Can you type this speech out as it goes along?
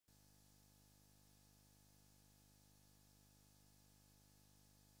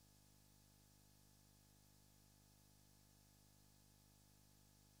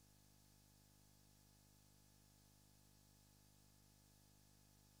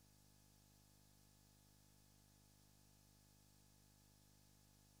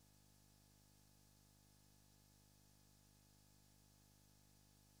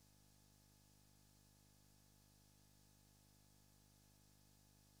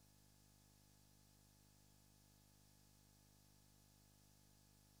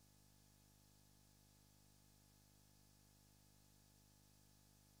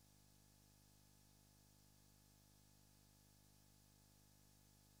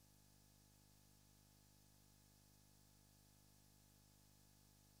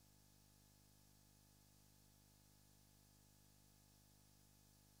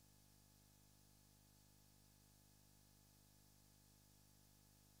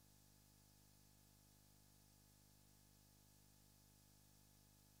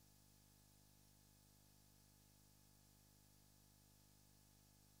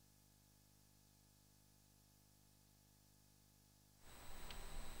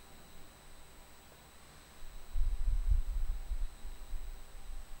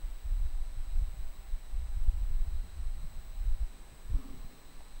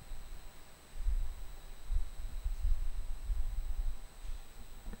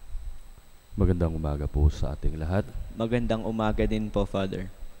Magandang umaga po sa ating lahat. Magandang umaga din po, Father.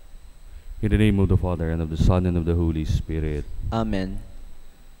 In the name of the Father, and of the Son, and of the Holy Spirit. Amen.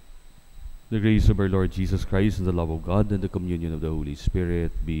 The grace of our Lord Jesus Christ, and the love of God, and the communion of the Holy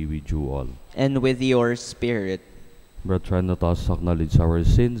Spirit be with you all. And with your spirit. Brethren, let us acknowledge our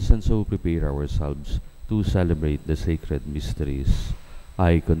sins, and so prepare ourselves to celebrate the sacred mysteries.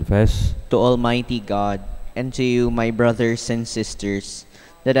 I confess to Almighty God, and to you, my brothers and sisters,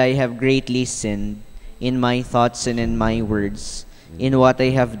 that I have greatly sinned in my thoughts and in my words, in what I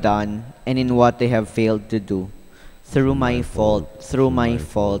have done and in what I have failed to do. Through my fault, through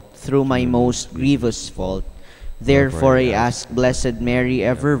my most grievous fault. Therefore I ask Blessed Mary,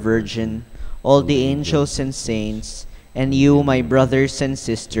 ever Virgin, all the angels and saints, and you, my brothers and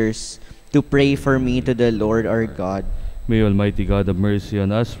sisters, to pray for me to the Lord our God. May Almighty God have mercy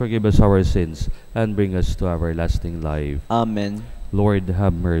on us, forgive us our sins, and bring us to everlasting life. Amen. Lord,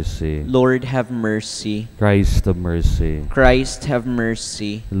 have mercy. Lord, have mercy. Christ, have mercy. Christ, have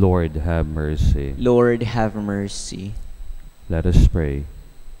mercy. Lord, have mercy. Lord, have mercy. Let us pray.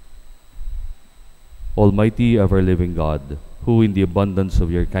 Almighty, ever-living God, who in the abundance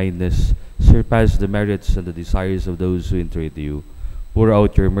of your kindness surpass the merits and the desires of those who entreat you, pour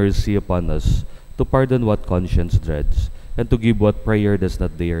out your mercy upon us to pardon what conscience dreads, and to give what prayer does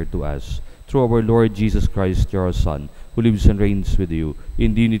not dare to ask. Through our Lord Jesus Christ, your Son, who lives and reigns with you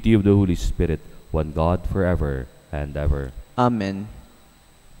in the unity of the Holy Spirit, one God, forever and ever. Amen.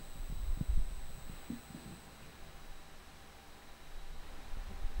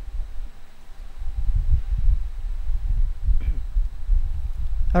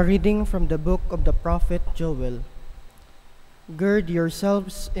 A reading from the book of the prophet Joel. Gird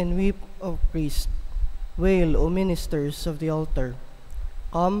yourselves and weep, O priests. Wail, O ministers of the altar.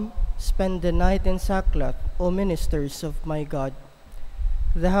 Come, spend the night in sackcloth, O ministers of my God.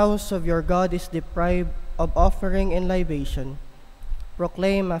 The house of your God is deprived of offering and libation.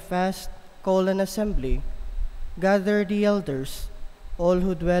 Proclaim a fast, call an assembly. Gather the elders, all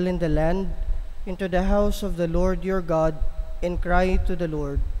who dwell in the land, into the house of the Lord your God, and cry to the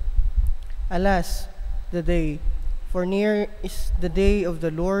Lord. Alas, the day, for near is the day of the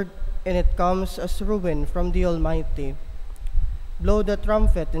Lord, and it comes as ruin from the Almighty. Blow the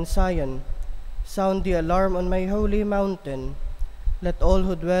trumpet in Zion, sound the alarm on my holy mountain. Let all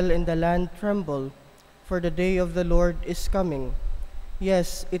who dwell in the land tremble, for the day of the Lord is coming.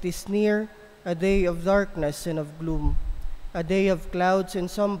 Yes, it is near, a day of darkness and of gloom, a day of clouds and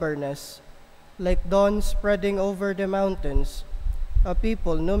somberness, like dawn spreading over the mountains, a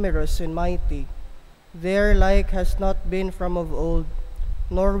people numerous and mighty. Their like has not been from of old,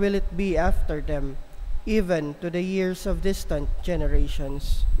 nor will it be after them, even to the years of distant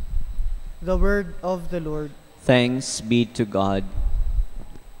generations. The word of the Lord. Thanks be to God.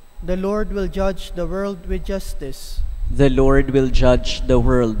 The Lord will judge the world with justice. The Lord will judge the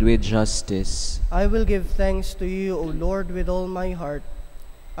world with justice. I will give thanks to you, O Lord, with all my heart.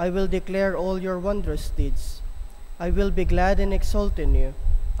 I will declare all your wondrous deeds. I will be glad and exult in you.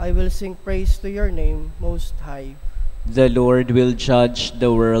 I will sing praise to your name, Most High. The Lord will judge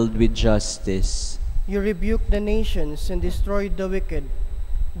the world with justice. You rebuked the nations and destroyed the wicked.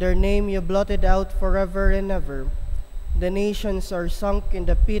 Their name you blotted out forever and ever. The nations are sunk in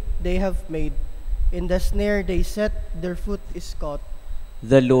the pit they have made. In the snare they set, their foot is caught.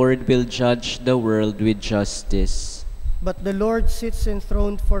 The Lord will judge the world with justice. But the Lord sits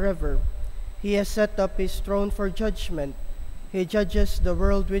enthroned forever. He has set up his throne for judgment. He judges the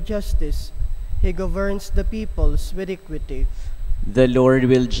world with justice. He governs the peoples with equity. The Lord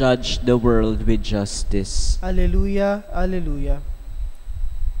will judge the world with justice. Alleluia, alleluia.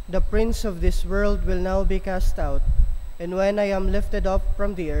 The prince of this world will now be cast out, and when I am lifted up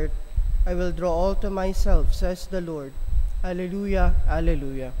from the earth, I will draw all to myself, says the Lord. Alleluia,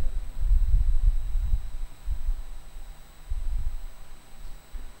 alleluia.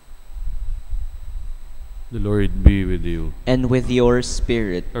 The Lord be with you. And with your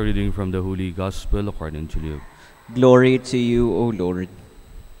spirit. A reading from the Holy Gospel according to Luke. Glory to you, O Lord.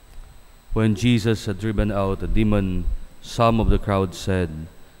 When Jesus had driven out a demon, some of the crowd said,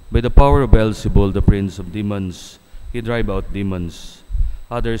 "By the power of Beelzebul, the prince of demons, he drive out demons."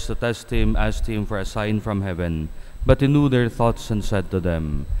 Others, to test him, asked him for a sign from heaven. But he knew their thoughts and said to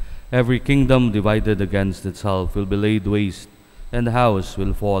them, "Every kingdom divided against itself will be laid waste, and house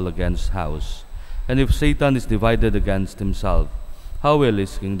will fall against house. And if Satan is divided against himself, how will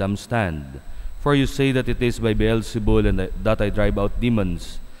his kingdom stand? For you say that it is by Beelzebul and that I drive out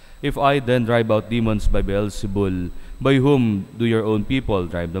demons. If I then drive out demons by Beelzebul, by whom do your own people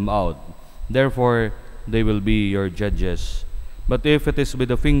drive them out? Therefore they will be your judges. But if it is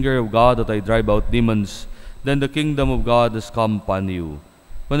with the finger of God that I drive out demons, then the kingdom of God has come upon you.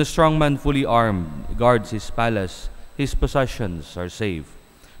 When a strong man fully armed guards his palace, his possessions are safe.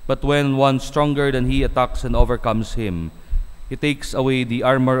 But when one stronger than he attacks and overcomes him, he takes away the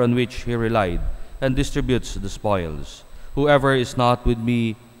armor on which he relied and distributes the spoils. Whoever is not with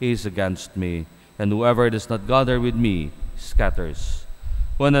me is against me, and whoever does not gather with me scatters.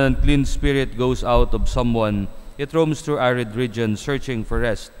 When an unclean spirit goes out of someone, it roams through arid regions searching for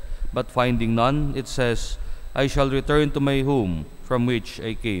rest, but finding none, it says, I shall return to my home from which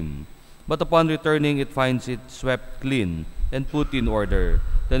I came. But upon returning, it finds it swept clean and put in order.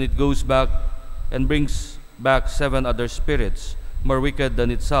 Then it goes back and brings back 7 other spirits, more wicked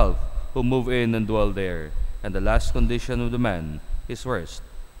than itself, who move in and dwell there. And the last condition of the man is worse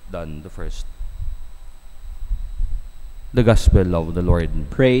than the first. The Gospel of the Lord.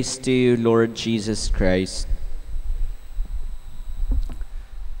 Praise to you, Lord Jesus Christ.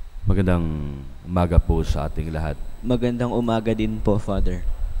 Magandang umaga po sa ating lahat. Magandang umaga din po, Father.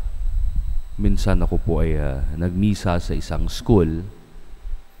 Minsan ako po ay nagmisa sa isang school.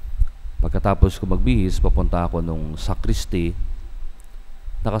 Pagkatapos ko magbihis, papunta ako nung sakristi.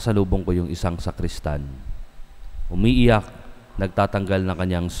 Nakasalubong ko yung isang sakristan. Umiiyak, nagtatanggal ng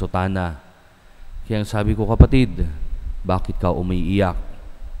kanyang sutana. Kaya sabi ko, kapatid, bakit ka umiiyak?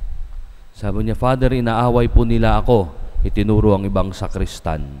 Sabi niya, Father, inaaway po nila ako. Itinuro ang ibang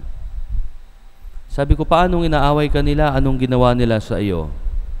sakristan. Sabi ko, paanong inaaway ka nila? Anong ginawa nila sa iyo?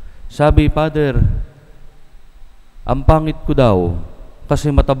 Sabi, Father, ang pangit ko daw kasi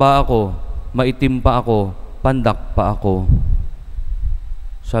mataba ako, maitim pa ako, pandak pa ako.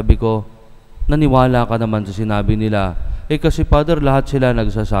 Sabi ko, naniwala ka naman sa sinabi nila. Kasi Father, lahat sila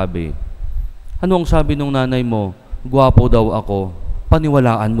nagsasabi. Ano ang sabi ng nanay mo? Gwapo daw ako.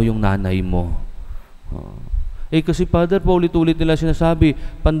 Paniwalaan mo yung nanay mo. Kasi Father, paulit-ulit nila sinasabi,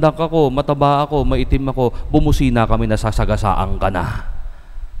 pandak ako, mataba ako, maitim ako, bumusina kami, nasasagasaan ka na.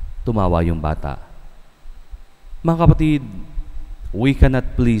 Tumawa yung bata. Mga kapatid, we cannot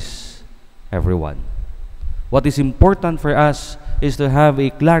please everyone. What is important for us is to have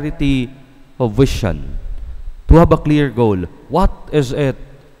a clarity of vision, to have a clear goal. What is it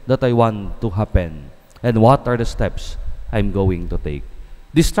that I want to happen? And what are the steps I'm going to take?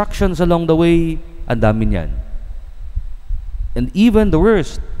 Distractions along the way, ang dami niyan. And even the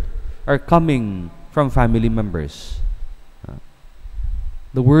worst are coming from family members.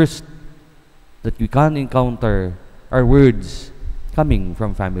 The worst that we can encounter are words coming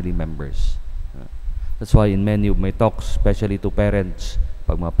from family members. That's why in many of my talks, especially to parents,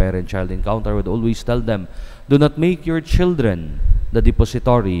 pag mga parent-child encounter, I would always tell them, do not make your children the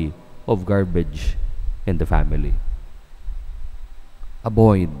depository of garbage in the family.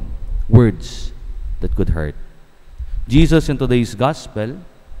 Avoid words that could hurt. Jesus in today's gospel,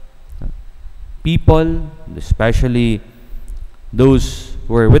 people, especially those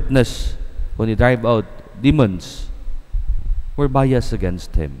who were witness when he drive out demons, were biased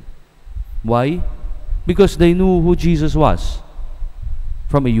against him. Why? Because they knew who Jesus was.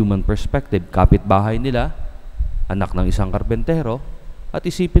 From a human perspective, kapitbahay nila, anak ng isang karpentero, at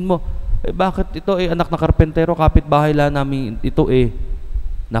isipin mo, bakit ito anak ng karpentero, kapitbahay lang namin ito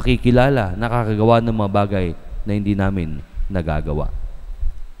nakikilala, nakakagawa ng mga bagay na hindi namin nagagawa.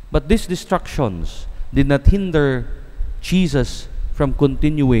 But these distractions did not hinder Jesus from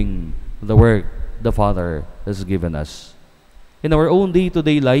continuing the work the Father has given us. In our own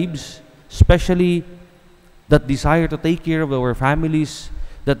day-to-day lives, especially that desire to take care of our families,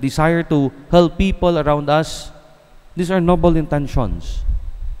 that desire to help people around us, these are noble intentions.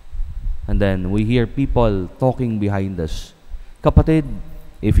 And then we hear people talking behind us. Kapatid,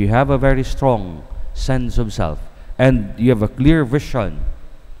 if you have a very strong sense of self and you have a clear vision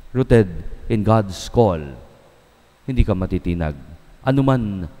rooted in God's call, hindi ka matitinag. Ano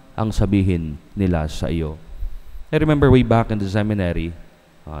man ang sabihin nila sa iyo. I remember way back in the seminary,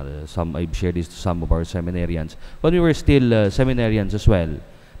 I've shared this to some of our seminarians. When we were still seminarians as well,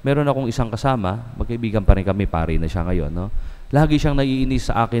 meron akong isang kasama, magkaibigan pa rin kami, pare na siya ngayon, no? Lagi siyang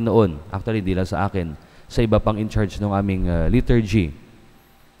naiinis sa akin noon. Actually, hindi lang sa akin, sa iba pang in charge ng aming liturgy.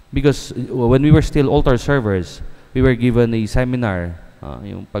 Because when we were still altar servers, we were given a seminar,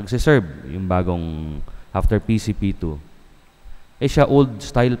 yung pagsiserve, yung bagong after PCP2. Siya old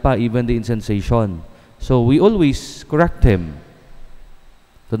style pa, even the incensation. So we always correct him.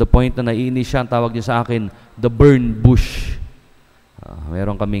 To the point na naiinis siya, ang tawag niya sa akin, the burn bush.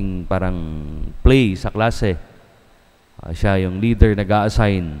 Meron kaming parang play sa klase. Siya yung leader,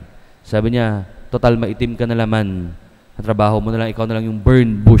 nag-a-assign. Sabi niya, total maitim ka na laman. Ang trabaho mo na lang, ikaw na lang yung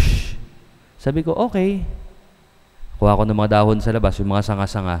burn bush. Sabi ko, okay. Kuha ako ng mga dahon sa labas, yung mga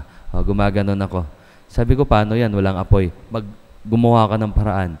sanga-sanga. Gumaganon ako. Sabi ko, paano yan? Walang apoy. Gumawa ka ng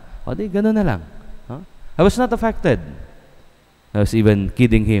paraan. O di, gano'n na lang. I was not affected. I was even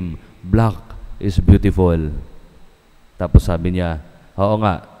kidding him. Black is beautiful. Tapos sabi niya, oo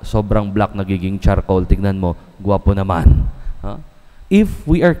nga, sobrang black nagiging charcoal. Tignan mo, gwapo naman. If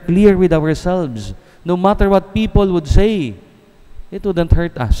we are clear with ourselves, no matter what people would say, it wouldn't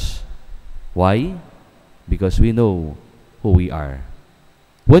hurt us. Why? Because we know who we are.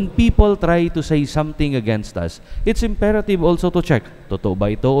 When people try to say something against us, it's imperative also to check, totoo ba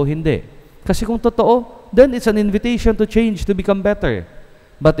ito o hindi? Kasi kung totoo, then it's an invitation to change, to become better.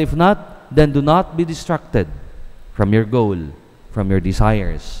 But if not, then do not be distracted from your goal, from your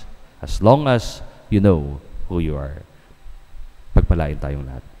desires, as long as you know who you are. Pagpalain tayong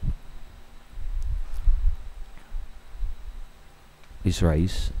lahat. Please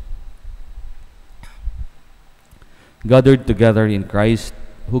rise. Gathered together in Christ,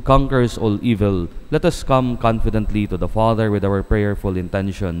 who conquers all evil, let us come confidently to the Father with our prayerful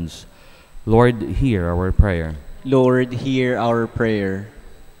intentions. Lord, hear our prayer. Lord, hear our prayer.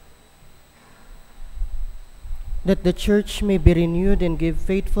 That the Church may be renewed and give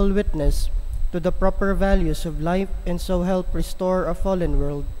faithful witness to the proper values of life and so help restore a fallen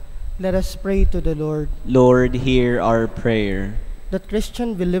world, let us pray to the Lord. Lord, hear our prayer. That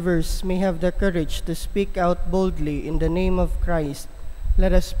Christian believers may have the courage to speak out boldly in the name of Christ,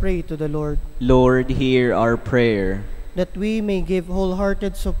 let us pray to the Lord. Lord, hear our prayer. That we may give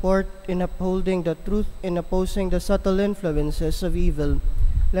wholehearted support in upholding the truth and opposing the subtle influences of evil,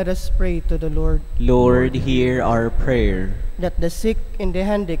 let us pray to the Lord. Lord, hear our prayer. That the sick and the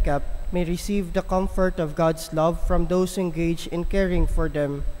handicapped may receive the comfort of God's love from those engaged in caring for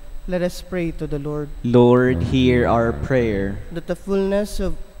them, let us pray to the Lord. Lord, hear our prayer. That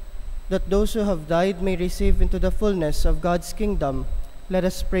those who have died may receive into the fullness of God's kingdom, let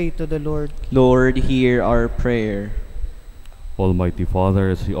us pray to the Lord. Lord, hear our prayer. Almighty Father,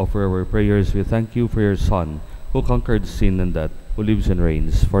 as we offer our prayers, we thank you for your Son, who conquered sin and death, who lives and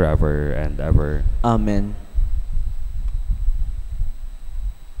reigns forever and ever. Amen.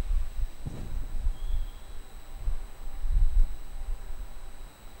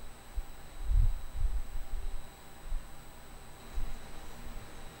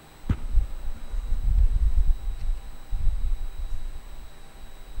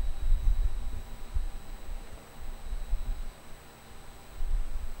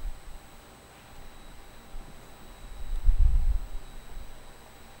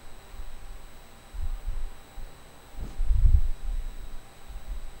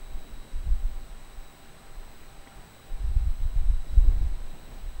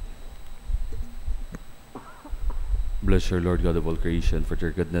 Bless your Lord God of all creation, for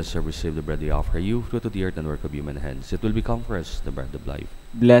your goodness have received the bread we offer you, fruit of the earth and work of human hands. It will become for us the bread of life.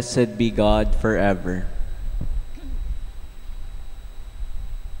 Blessed be God forever.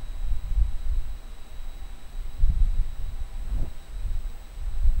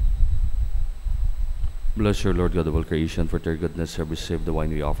 Bless your Lord God of all creation, for your goodness have received the wine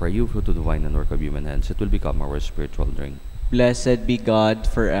we offer you, fruit of the vine and work of human hands. It will become our spiritual drink. Blessed be God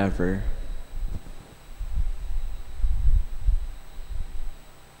forever.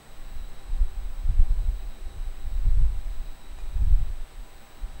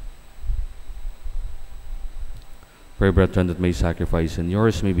 Pray, brethren, that my sacrifice and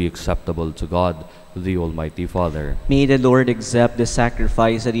yours may be acceptable to God, the Almighty Father. May the Lord accept the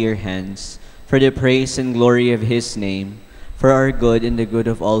sacrifice at your hands, for the praise and glory of his name, for our good and the good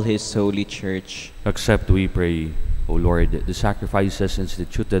of all his holy church. Accept, we pray, O Lord, the sacrifices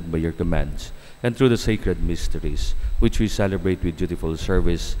instituted by your commands, and through the sacred mysteries, which we celebrate with dutiful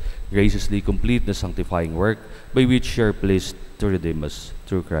service, graciously complete the sanctifying work by which you are pleased to redeem us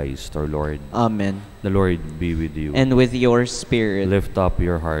through Christ our Lord. Amen. The Lord be with you. And with your spirit. Lift up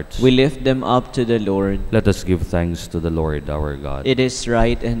your hearts. We lift them up to the Lord. Let us give thanks to the Lord our God. It is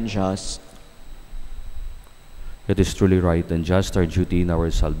right and just. It is truly right and just, our duty in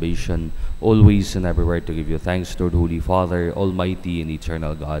our salvation, always and everywhere to give you thanks, Lord, Holy Father, Almighty and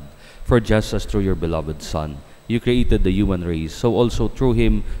Eternal God. For just as through your beloved Son, you created the human race, so also through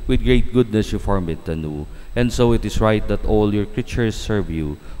him, with great goodness you form it anew. And so it is right that all your creatures serve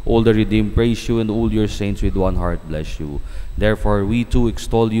you, all the redeemed praise you, and all your saints with one heart bless you. Therefore we too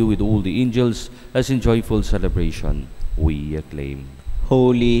extol you with all the angels, as in joyful celebration we acclaim.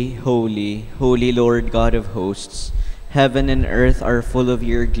 Holy, holy, holy Lord God of hosts, heaven and earth are full of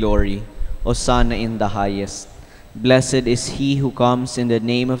your glory. Hosanna in the highest. Blessed is he who comes in the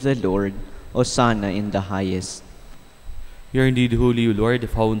name of the Lord. Hosanna in the highest. You are indeed holy, O Lord, the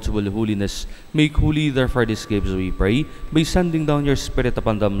fount of all holiness. Make holy, therefore, these gifts, we pray, by sending down your Spirit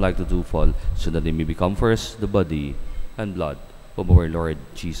upon them like the dewfall, so that they may become for us the body and blood of our Lord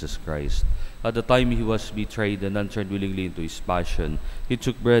Jesus Christ. At the time he was betrayed and entered willingly into his passion, he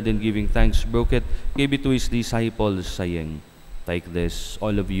took bread and giving thanks, broke it, gave it to his disciples, saying, Take this,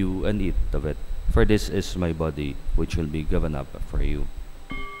 all of you, and eat of it, for this is my body, which will be given up for you.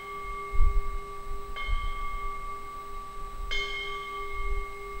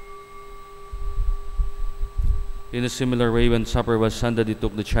 In a similar way, when supper was ended, he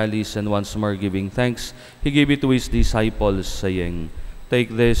took the chalice, and once more giving thanks, he gave it to his disciples, saying,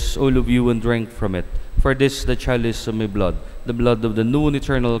 Take this, all of you, and drink from it, for this is the chalice of my blood, the blood of the new and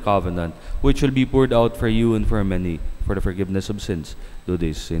eternal covenant, which will be poured out for you and for many, for the forgiveness of sins. Do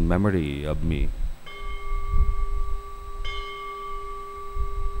this in memory of me.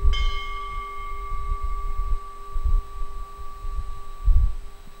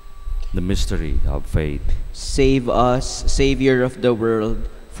 The mystery of faith. Save us, Savior of the world,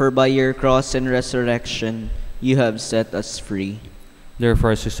 for by your cross and resurrection you have set us free.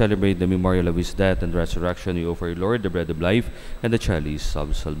 Therefore, as we celebrate the memorial of his death and resurrection, we offer, Lord, the bread of life and the chalice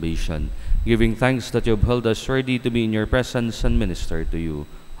of salvation, giving thanks that you have held us worthy to be in your presence and minister to you.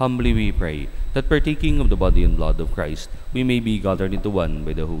 Humbly we pray that partaking of the body and blood of Christ, we may be gathered into one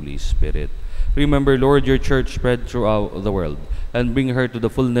by the Holy Spirit. Remember, Lord, your church spread throughout the world, and bring her to the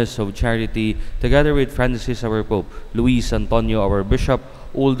fullness of charity, together with Francis our Pope, Luis Antonio our Bishop,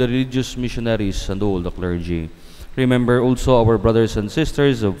 all the religious missionaries, and all the clergy. Remember also our brothers and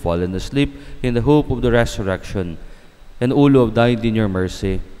sisters who have fallen asleep in the hope of the resurrection, and all who have died in your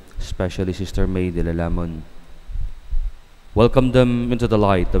mercy, especially Sister May de la Lamon. Welcome them into the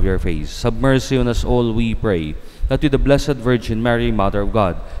light of your face. Have mercy on us all, we pray, that with the Blessed Virgin Mary, Mother of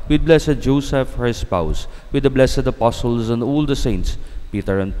God, with Blessed Joseph, her spouse, with the blessed apostles and all the saints,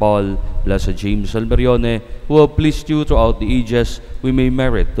 Peter and Paul, Blessed James Alberione, who have pleased you throughout the ages, we may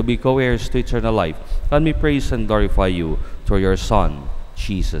merit to be co-heirs to eternal life, and may praise and glorify you through your Son,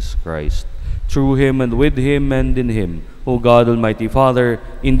 Jesus Christ. Through him and with him and in him, O God, Almighty Father,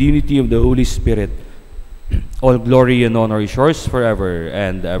 in the unity of the Holy Spirit, all glory and honor is yours forever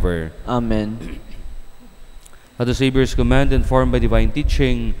and ever. Amen. At the Savior's command, informed by divine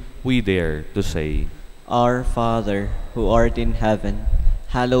teaching, we dare to say, Our Father, who art in heaven,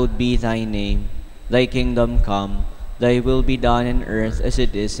 hallowed be thy name. Thy kingdom come, thy will be done on earth as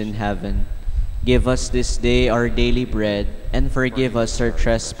it is in heaven. Give us this day our daily bread, and forgive us our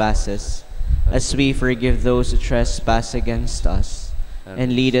trespasses, as we forgive those who trespass against us.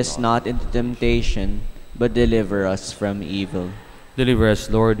 And lead us not into temptation, but deliver us from evil. Deliver us,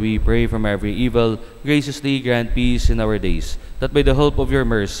 Lord, we pray, from every evil. Graciously grant peace in our days, that by the help of your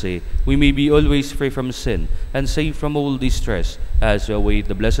mercy we may be always free from sin and safe from all distress, as we await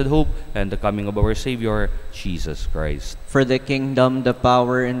the blessed hope and the coming of our Savior, Jesus Christ. For the kingdom, the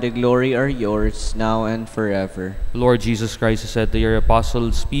power, and the glory are yours, now and forever. Lord Jesus Christ said to your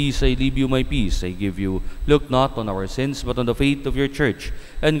apostles, Peace I leave you, my peace I give you. Look not on our sins, but on the faith of your church,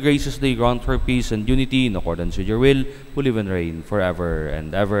 and graciously grant her peace and unity in accordance with your will, who live and reign forever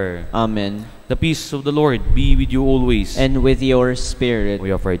and ever. Amen. The peace of the Lord be with you always. And with your spirit.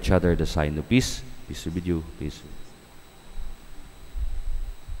 We offer each other the sign of peace. Peace be with you. Peace.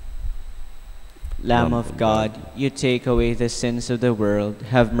 Lamb of God, you take away the sins of the world,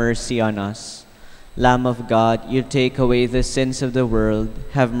 have mercy on us. Lamb of God, you take away the sins of the world,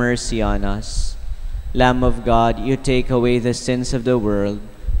 have mercy on us. Lamb of God, you take away the sins of the world,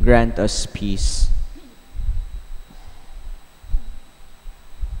 grant us peace.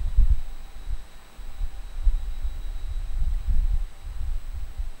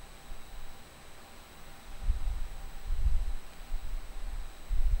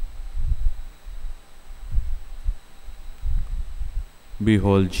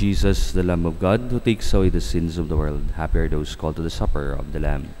 Behold Jesus, the Lamb of God, who takes away the sins of the world. Happy are those called to the supper of the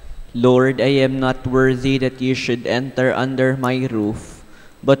Lamb. Lord, I am not worthy that you should enter under my roof,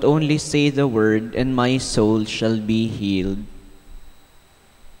 but only say the word, and my soul shall be healed.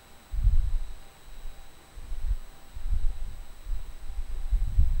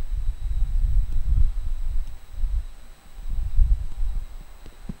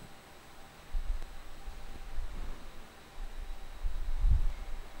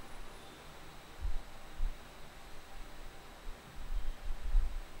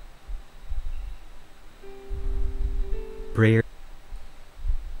 Prayer.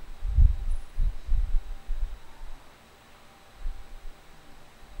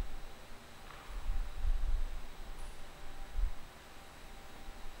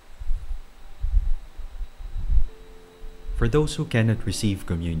 For those who cannot receive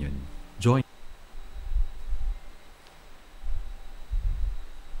communion, join.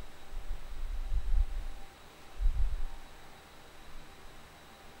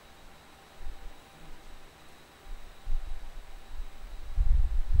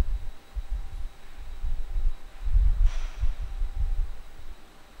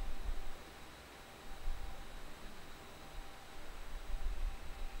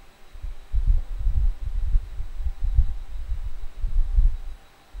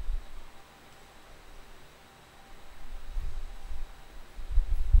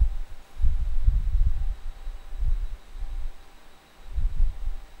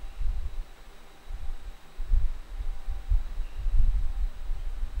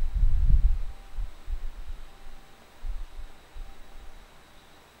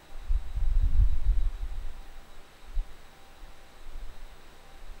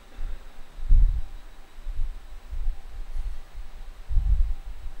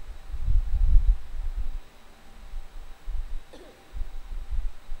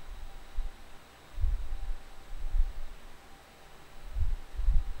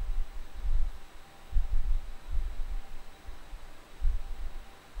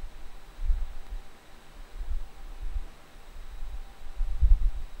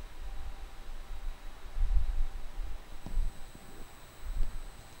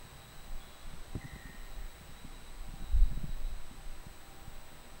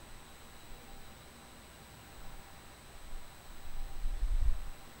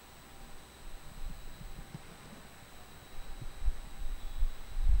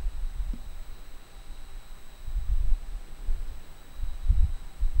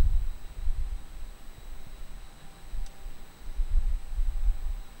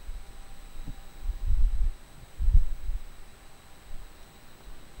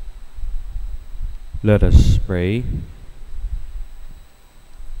 Let us pray.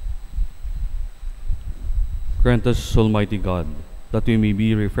 Grant us, Almighty God, that we may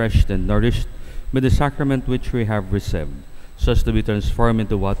be refreshed and nourished by the sacrament which we have received, so as to be transformed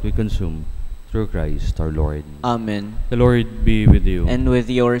into what we consume, through Christ our Lord. Amen. The Lord be with you. And with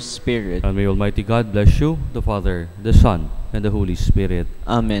your spirit. And may Almighty God bless you, the Father, the Son, and the Holy Spirit.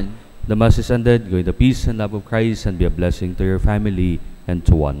 Amen. The Mass is ended. Go in the peace and love of Christ, and be a blessing to your family and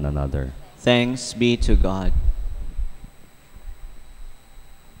to one another. Thanks be to God.